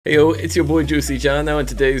Hey yo, it's your boy Juicy John. Now in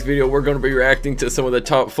today's video we're going to be reacting to some of the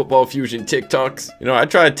top Football Fusion TikToks. You know, I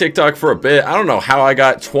tried TikTok for a bit. I don't know how I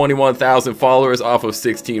got 21,000 followers off of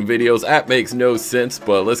 16 videos. That makes no sense,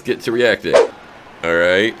 but let's get to reacting.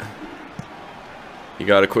 Alright. He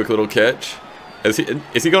got a quick little catch. Is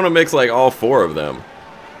he going to mix like all four of them?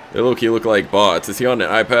 They look like bots. Is he on an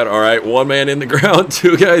iPad? Alright, one man in the ground,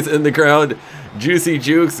 two guys in the ground. Juicy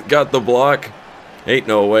Jukes got the block. Ain't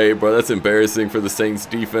no way, bro. That's embarrassing for the Saints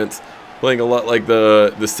defense. Playing a lot like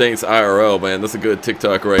the Saints IRL, man. That's a good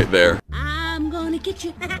TikTok right there. I'm gonna get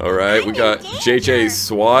you. Alright, we got JJ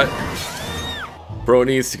SWAT. Bro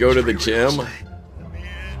needs to go to the gym.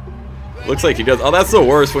 Looks like he does. Oh, that's the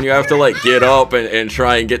worst when you have to like get up and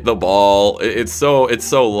try and get the ball. It's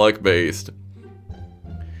so luck based.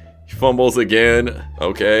 He fumbles again.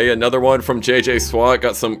 Okay, another one from JJ SWAT.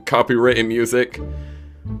 Got some copywritten music.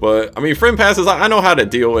 But, I mean, frame passes, I know how to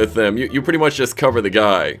deal with them. You pretty much just cover the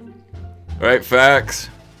guy. Alright, facts.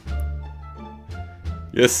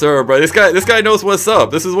 Yes, sir, bro. This guy knows what's up.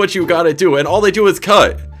 This is what you gotta do. And all they do is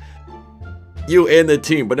cut. You and the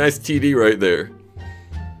team. But nice TD right there.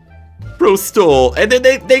 Bro stole. And then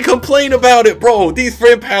they complain about it, bro. These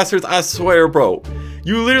frame passers, I swear, bro.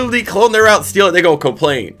 You literally clone their route, steal it, they go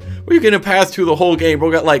complain. Well, you're gonna pass through the whole game,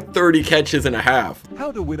 bro. Got like 30 catches and a half.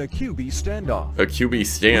 How to win a QB standoff. A QB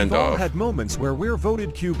standoff. We've all had moments where we're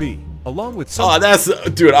voted QB, along with some. Oh, that's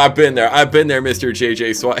dude. I've been there, Mr.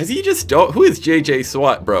 JJ SWAT. Has he just who is JJ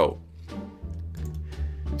SWAT, bro?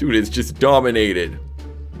 Dude, it's just dominated.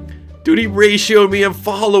 Dude, he ratioed me in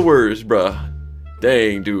followers, bruh.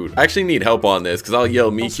 Dang, dude. I actually need help on this because I'll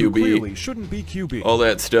yell me also QB. Clearly shouldn't be QB. All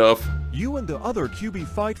that stuff. You and the other QB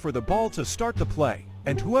fight for the ball to start the play,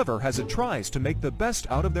 and whoever has it tries to make the best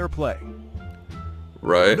out of their play.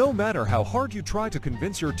 Right. No matter how hard you try to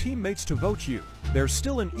convince your teammates to vote you, there's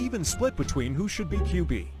still an even split between who should be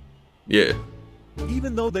QB. Yeah.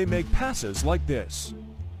 Even though they make passes like this.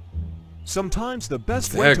 Sometimes the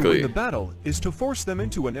best way to win the battle is to force them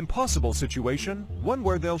into an impossible situation, one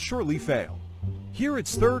where they'll surely fail. Here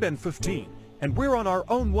it's 3rd and 15, and we're on our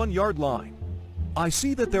own 1-yard line. I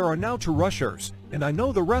see that there are now 2 rushers, and I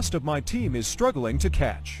know the rest of my team is struggling to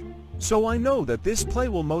catch. So I know that this play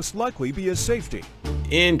will most likely be a safety.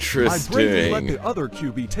 Interesting. I bravely let the other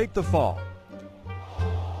QB take the fall.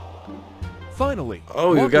 Finally,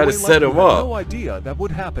 oh, you gotta set him up. No idea that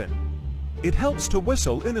would happen. It helps to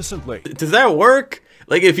whistle innocently. Does that work?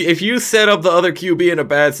 Like if you set up the other QB in a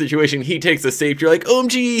bad situation, he takes a safety. You're like,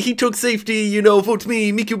 OMG, he took safety. You know, vote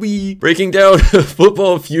me QB. Breaking down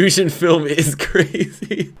Football Fusion film is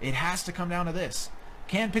crazy. It has to come down to this: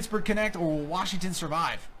 can Pittsburgh connect, or will Washington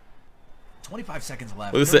survive? 25 seconds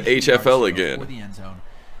left. Well, this is the HFL again. For the end zone.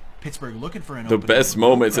 Pittsburgh looking for the best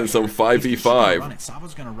moments in some 5v5.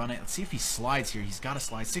 Savo's gonna run it. Let's see if he slides here. He's got to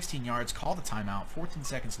slide. 16 yards. Call the timeout. 14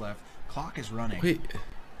 seconds left. Clock is running. Wait.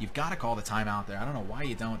 You've got to call the timeout there. I don't know why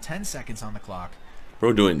you don't. 10 seconds on the clock.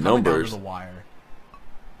 Bro doing numbers. Down to the wire.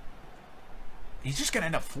 He's just gonna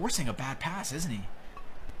end up forcing a bad pass, isn't he?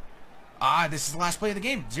 This is the last play of the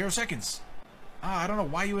game. 0 seconds. I don't know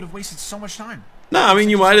why you would have wasted so much time. Nah, I mean,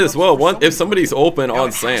 you might as well. If somebody's open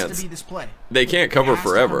on Sans, play. they can't cover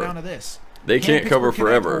forever. They can't cover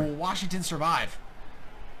forever. Will Washington survive?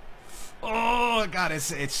 Oh God, it's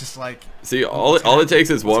just like. See, all it takes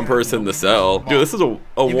is one person to sell. Dude, this is a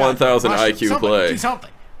 1,000 IQ play.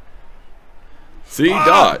 See,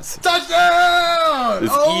 dots. Touchdown!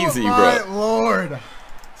 It's easy, bro. Lord.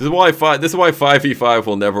 This is why 5v5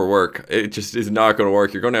 will never work. It just is not gonna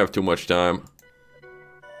work. You're gonna have too much time.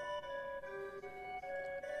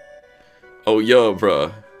 Oh, yo,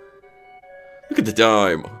 bruh. Look at the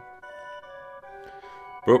dime.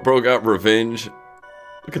 Bro got revenge.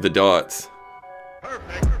 Look at the dots.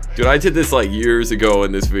 Dude, I did this like years ago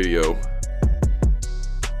in this video.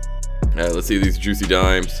 Alright, let's see these juicy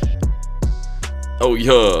dimes. Oh,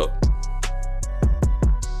 yeah.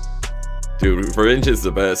 Dude, revenge is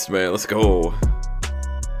the best, man. Let's go.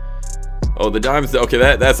 Oh, the dimes. Okay,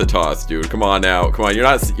 that's a toss, dude. Come on now. Come on,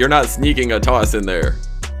 you're not sneaking a toss in there.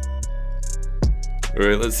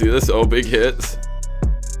 Alright, let's see this. Oh, big hits.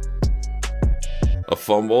 A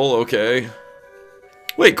fumble, okay.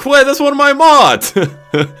 Wait, Quinn, that's one of my mods!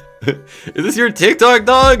 Is this your TikTok,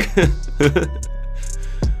 dog?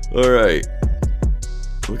 Alright.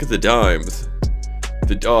 Look at the dimes.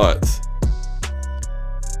 The dots.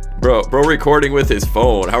 Bro recording with his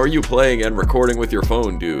phone. How are you playing and recording with your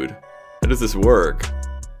phone, dude? How does this work?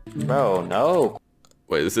 Bro, no.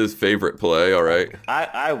 Wait, this is favorite play, alright.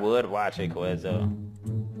 I would watch it, Quiz, though.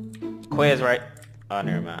 Quiz, right? Oh,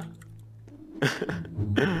 never mind.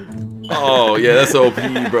 Oh, yeah, that's OP,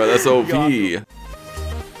 bro. That's OP.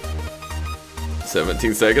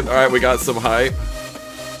 17 seconds. All right, we got some hype.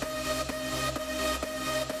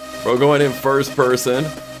 Bro, going in first person.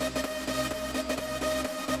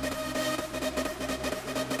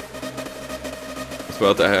 What's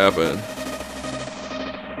about to happen?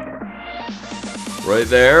 Right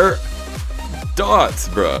there. Dots,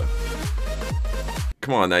 bro.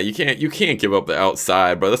 Come on now, you can't give up the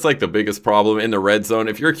outside, bro. That's like the biggest problem in the red zone.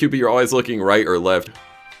 If you're a QB, you're always looking right or left.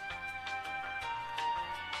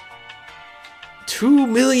 2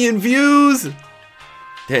 million views?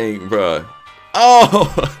 Dang, bro.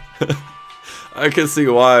 Oh! I can see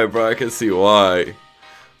why, bro. I can see why.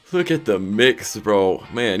 Look at the mix, bro.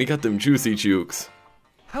 Man, he got them juicy jukes.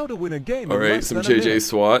 How to win a game. All right, some JJ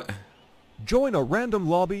SWAT. Join a random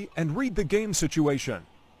lobby and read the game situation.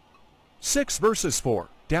 6 versus 4,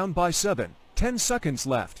 down by 7, 10 seconds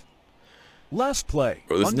left. Last play.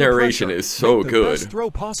 Bro, this narration is so good. Best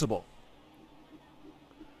throw possible.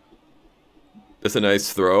 That's a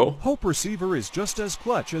nice throw. Hope receiver is just as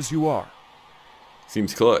clutch as you are.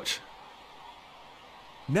 Seems clutch.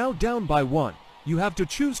 Now down by 1. You have to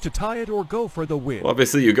choose to tie it or go for the win. Well,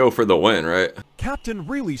 obviously you go for the win, right? Captain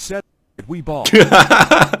really said we ball.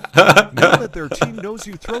 Now that their team knows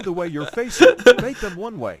you throw the way you're facing, make them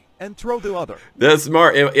one way and throw the other. That's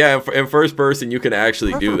smart. Yeah, in first person you can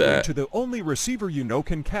actually do that. To the only receiver you know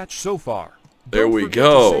can catch so far. There we Don't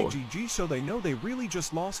go. forget to say GG so they know they really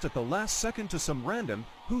just lost at the last second to some random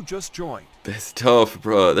who just joined. That's tough,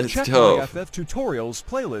 bro. That's Check tough. my FF tutorials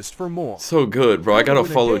playlist for more. So good, bro. I gotta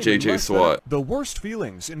follow JJ SWAT. The worst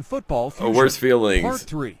feelings in football fusion. Worst feelings. Part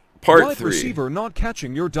 3. Part Wide 3. receiver not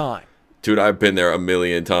catching your dime. Dude, I've been there a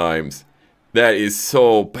million times. That is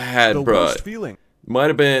so bad, The bro. worst feeling. That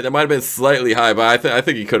might have been slightly high, but I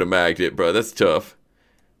think he could have magged it, bro. That's tough.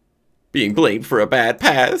 Being blamed for a bad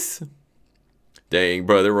pass. Dang,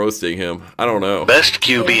 bro, they're roasting him. I don't know. Best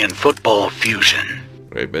QB in football fusion.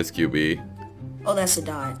 Right, best QB. Oh, that's a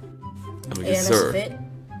dot. Oh, Yeah, yes, that's sir. a fit.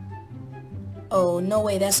 Oh, no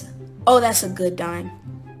way, oh, that's a good dime.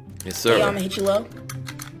 Yes, Hey, I'm sir. gonna hit you low.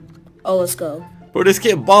 Oh, let's go. Bro, this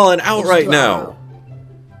kid balling out Hit right you now. low.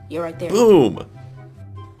 You're right there. Boom.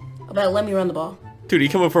 I better let me run the ball. Dude, he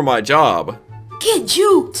coming for my job. Get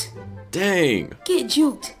juked! Dang. Get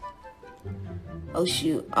juked! Oh,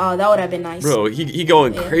 shoot. Oh, that would have been nice. Bro, he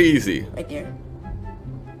going Yeah. crazy. Right there.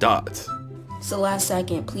 Dots. It's the last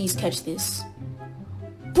second. Please catch this.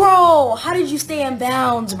 Bro, how did you stay in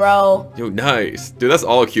bounds, bro? Yo, nice. Dude, that's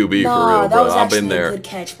all QB for Nah, real, that bro. was I've actually been there. a good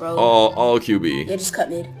catch, bro. All QB. Yeah, just cut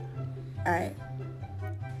mid. Alright.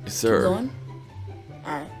 Yes, Keep sir. going.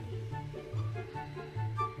 Alright.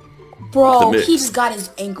 Bro, mix. he just got his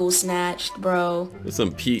ankle snatched, bro. There's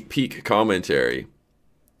some peak commentary.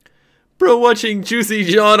 Bro, watching Juicy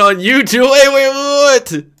John on YouTube. Wait,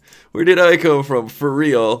 what? Where did I come from? For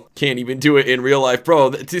real. Can't even do it in real life,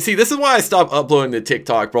 bro. See, this is why I stopped uploading to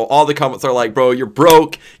TikTok, bro. All the comments are like, bro, you're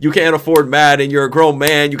broke. You can't afford Madden. You're a grown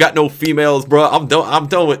man. You got no females, bro. I'm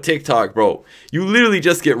done with TikTok, bro. You literally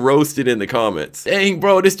just get roasted in the comments. Dang,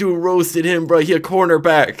 bro, this dude roasted him, bro. He a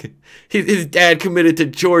cornerback. His dad committed to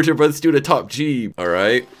Georgia, bro. This dude a top G. All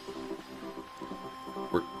right.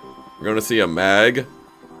 We're going to see a mag.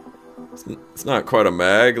 It's not quite a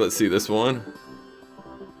mag. Let's see this one.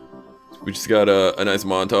 We just got a nice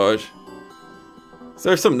montage. So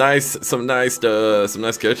there's some nice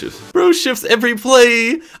catches. Bro shifts every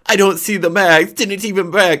play. I don't see the mags. Didn't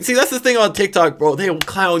even bag. See, that's the thing on TikTok, bro. They will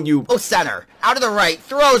clown you. Oh, center. Out of the right.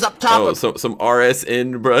 Throws up top Oh, of... some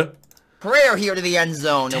RSN, bro. Prayer here to the end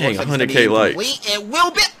zone. Dang, it looks like it's 100K gonna be likes. incomplete. It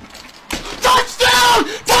will be... Touchdown!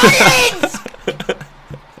 Titans!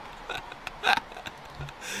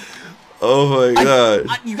 Oh my god.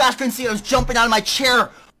 You guys couldn't see I was jumping out of my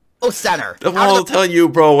chair. Oh, center. That's what I'll tell you,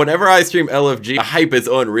 bro. Whenever I stream LFG, the hype is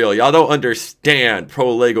unreal. Y'all don't understand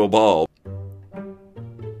pro Lego ball.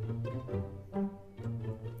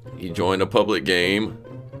 You join a public game.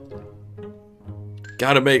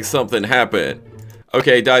 Gotta make something happen.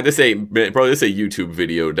 Okay, dog. This ain't, bro. This a YouTube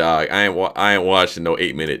video, dog. I ain't watching no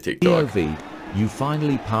 8-minute TikTok. POV, you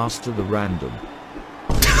finally passed to the random.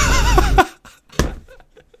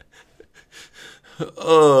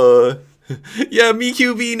 Yeah, me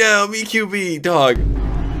QB now, me QB, dog.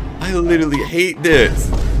 I literally hate this.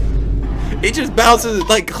 It just bounces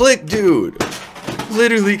like click, dude.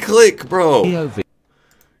 Literally click, bro. POV.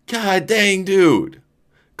 God dang, dude.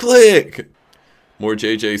 Click. More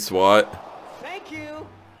JJ SWAT. Thank you.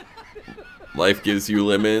 Life gives you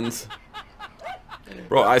lemons.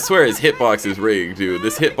 Bro, I swear his hitbox is rigged, dude.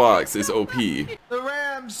 This hitbox is OP. The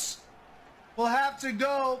Rams will have to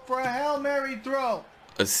go for a Hail Mary throw.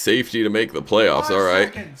 A safety to make the playoffs, 5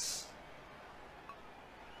 alright. seconds.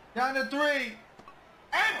 Down to 3.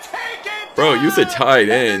 Bro, use a tight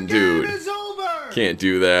end, dude. Can't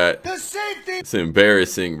do that. It's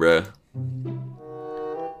embarrassing, bruh.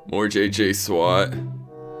 More JJ SWAT.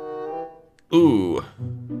 Ooh.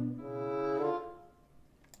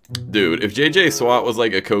 Dude, if JJ SWAT was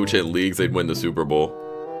like a coach in leagues, they'd win the Super Bowl.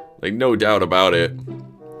 Like, no doubt about it.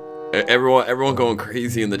 Everyone going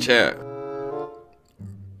crazy in the chat.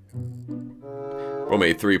 Bro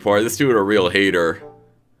made 3-part. This dude a real hater.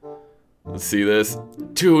 Let's see this.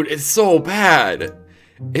 Dude, it's so bad.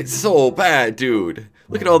 It's so bad, dude.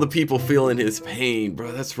 Look at all the people feeling his pain,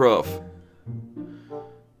 bro. That's rough.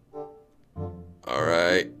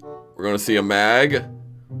 Alright. We're gonna see a mag.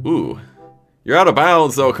 Ooh. You're out of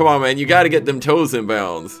bounds, though. Come on, man. You gotta get them toes in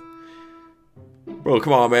bounds. Bro,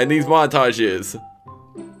 come on, man. These montages.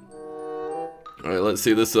 Alright, let's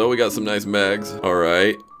see this, though. We got some nice mags.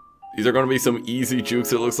 Alright. These are gonna be some easy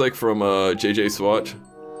jukes, it looks like, from JJ SWAT.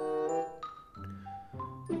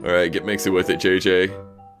 Alright, get mixy with it, JJ.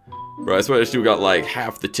 Bro, I swear this dude got like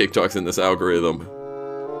half the TikToks in this algorithm.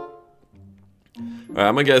 Alright,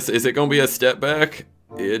 I'm gonna guess, is it gonna be a step back?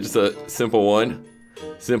 Yeah, just a simple one.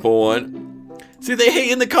 Simple one. See, they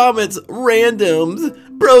hate in the comments.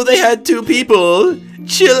 Randoms. Bro, they had 2 people.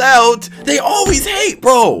 Chill out. They always hate,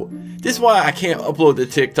 bro. This is why I can't upload to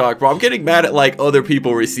TikTok, bro. I'm getting mad at like other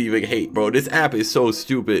people receiving hate, bro. This app is so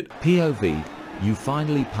stupid. POV, you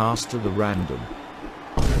finally passed to the random.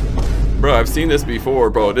 Bro, I've seen this before,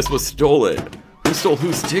 bro. This was stolen. Who stole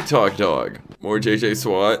whose TikTok, dog? More JJ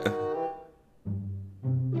SWAT.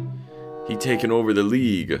 He taking over the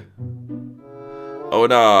league. Oh,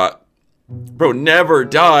 nah. Bro, never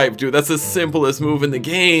dive, dude. That's the simplest move in the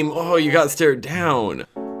game. Oh, you got stared down.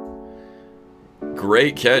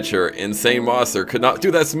 Great catcher. Insane monster. Could not.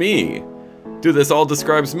 Dude, that's me. Dude, this all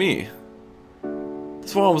describes me.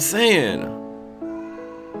 That's what I'm saying.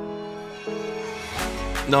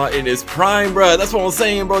 Not in his prime, bro. That's what I'm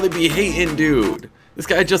saying, bro. They be hating, dude. This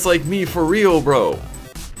guy just like me for real, bro.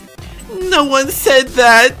 No one said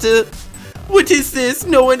that. What is this?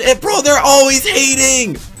 No one. Bro, they're always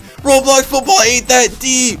hating. Roblox football ain't that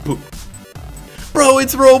deep. Bro,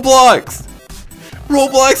 it's Roblox.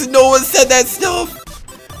 Roblox and no one said that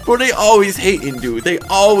stuff. Bro, they always hating, dude. They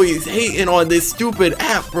always hating on this stupid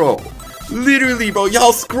app, bro. Literally, bro.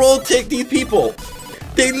 Y'all scroll tick these people.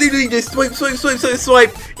 They literally just swipe, swipe, swipe, swipe,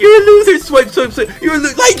 swipe. You're a loser. Swipe, swipe, swipe.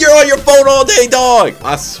 Like you're on your phone all day, dog.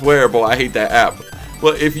 I swear, bro. I hate that app.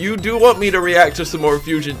 But if you do want me to react to some more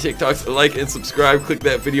Fusion TikToks, like and subscribe. Click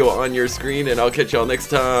that video on your screen, and I'll catch y'all next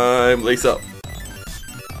time. Lace up.